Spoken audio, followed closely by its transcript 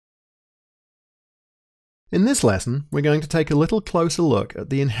In this lesson, we're going to take a little closer look at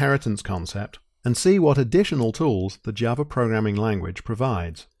the inheritance concept and see what additional tools the Java programming language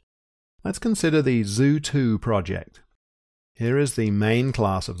provides. Let's consider the Zoo2 project. Here is the main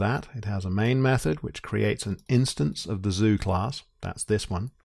class of that. It has a main method which creates an instance of the zoo class. That's this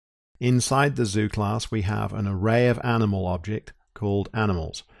one. Inside the zoo class we have an array of animal object called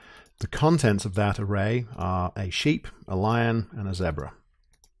animals. The contents of that array are a sheep, a lion, and a zebra.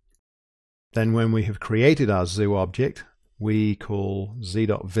 Then when we have created our zoo object, we call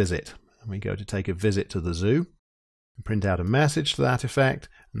z.visit. And we go to take a visit to the zoo, print out a message to that effect,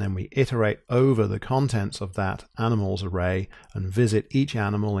 and then we iterate over the contents of that animals array and visit each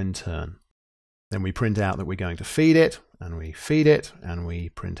animal in turn. Then we print out that we're going to feed it, and we feed it, and we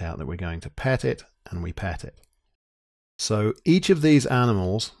print out that we're going to pet it, and we pet it. So each of these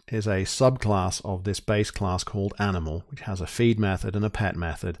animals is a subclass of this base class called animal, which has a feed method and a pet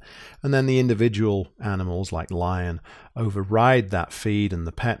method, and then the individual animals like lion override that feed and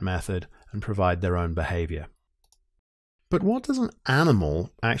the pet method and provide their own behavior. But what does an animal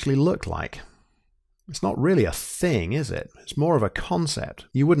actually look like? It's not really a thing, is it? It's more of a concept.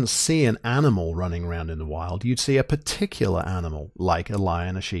 You wouldn't see an animal running around in the wild. You'd see a particular animal, like a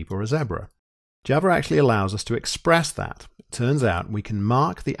lion, a sheep, or a zebra. Java actually allows us to express that. It turns out we can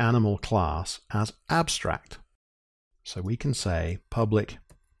mark the animal class as abstract. So we can say public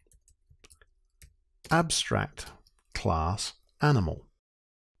abstract class animal.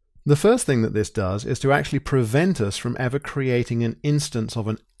 The first thing that this does is to actually prevent us from ever creating an instance of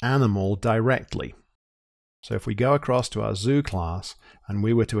an animal directly. So if we go across to our zoo class and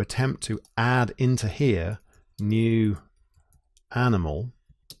we were to attempt to add into here new animal,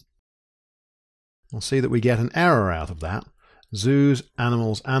 we'll see that we get an error out of that. Zoos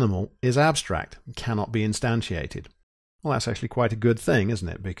animals animal is abstract and cannot be instantiated. Well, that's actually quite a good thing, isn't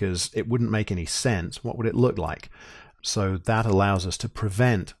it? Because it wouldn't make any sense. What would it look like? So that allows us to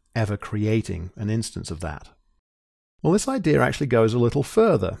prevent ever creating an instance of that. Well, this idea actually goes a little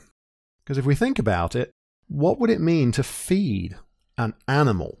further. Because if we think about it, what would it mean to feed an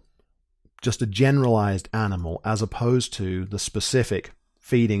animal? Just a generalized animal as opposed to the specific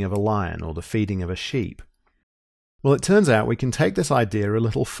feeding of a lion or the feeding of a sheep. Well, it turns out we can take this idea a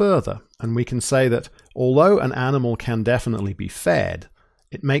little further, and we can say that although an animal can definitely be fed,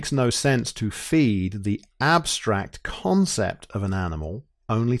 it makes no sense to feed the abstract concept of an animal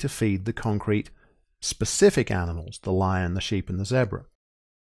only to feed the concrete specific animals, the lion, the sheep, and the zebra.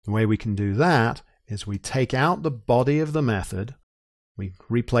 The way we can do that is we take out the body of the method, we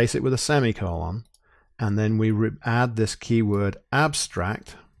replace it with a semicolon, and then we add this keyword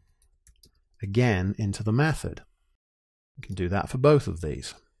abstract again into the method. We can do that for both of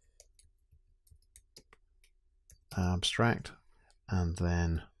these. Abstract, and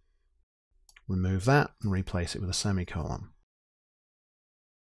then remove that and replace it with a semicolon.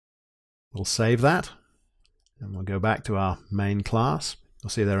 We'll save that, and we'll go back to our main class. You'll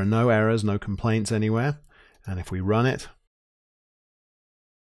see there are no errors, no complaints anywhere, and if we run it,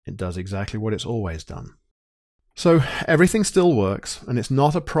 it does exactly what it's always done. So everything still works, and it's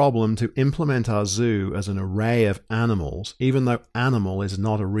not a problem to implement our zoo as an array of animals, even though animal is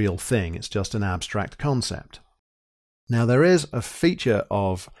not a real thing, it's just an abstract concept. Now there is a feature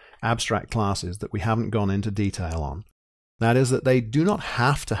of abstract classes that we haven't gone into detail on. That is that they do not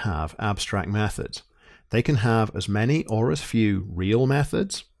have to have abstract methods. They can have as many or as few real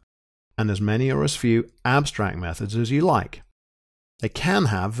methods, and as many or as few abstract methods as you like. They can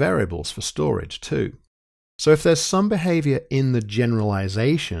have variables for storage too. So if there's some behavior in the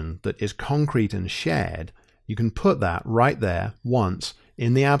generalization that is concrete and shared, you can put that right there once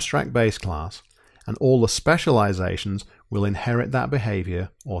in the abstract base class, and all the specializations will inherit that behavior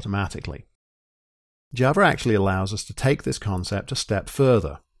automatically. Java actually allows us to take this concept a step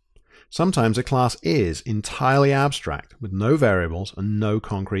further. Sometimes a class is entirely abstract with no variables and no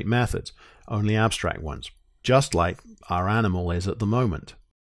concrete methods, only abstract ones, just like our animal is at the moment.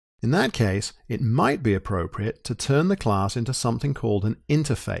 In that case, it might be appropriate to turn the class into something called an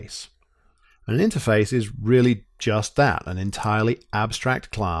interface. An interface is really just that, an entirely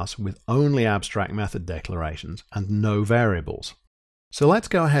abstract class with only abstract method declarations and no variables. So let's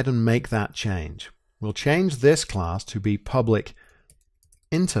go ahead and make that change. We'll change this class to be public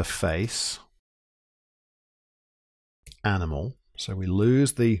interface animal. So we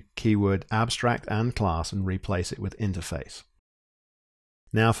lose the keyword abstract and class and replace it with interface.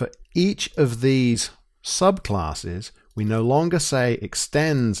 Now for each of these subclasses, we no longer say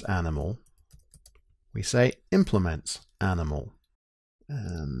extends animal, we say implements animal.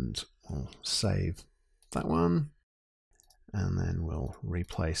 And we'll save that one, and then we'll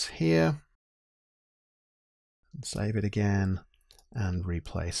replace here. save it again, and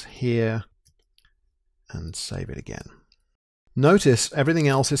replace here, and save it again. Notice everything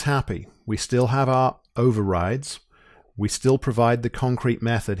else is happy. We still have our overrides. We still provide the concrete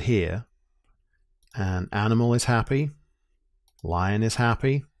method here. And animal is happy. Lion is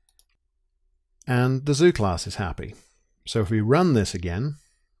happy. And the zoo class is happy. So if we run this again,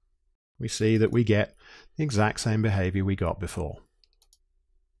 we see that we get the exact same behavior we got before.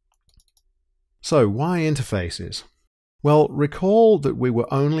 So why interfaces? Well, recall that we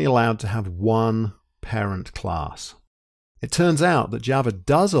were only allowed to have one parent class. It turns out that Java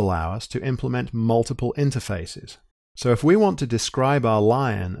does allow us to implement multiple interfaces. So if we want to describe our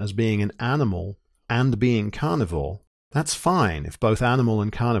lion as being an animal and being carnivore, that's fine if both animal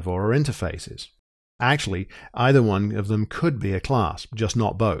and carnivore are interfaces. Actually, either one of them could be a class, just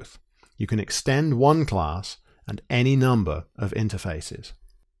not both. You can extend one class and any number of interfaces.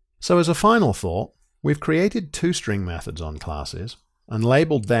 So as a final thought, we've created toString methods on classes and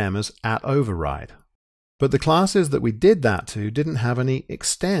labeled them as @override. But the classes that we did that to didn't have any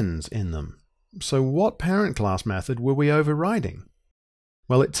extends in them. So what parent class method were we overriding?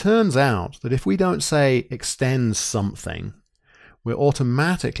 Well, it turns out that if we don't say extends something, we're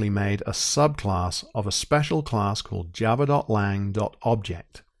automatically made a subclass of a special class called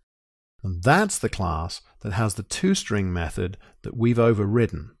java.lang.object. And that's the class that has the toString method that we've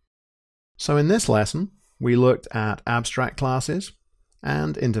overridden. So in this lesson, we looked at abstract classes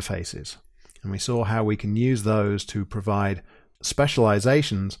and interfaces. And we saw how we can use those to provide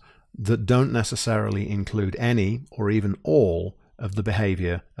specializations that don't necessarily include any or even all of the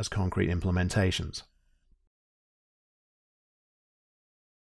behavior as concrete implementations.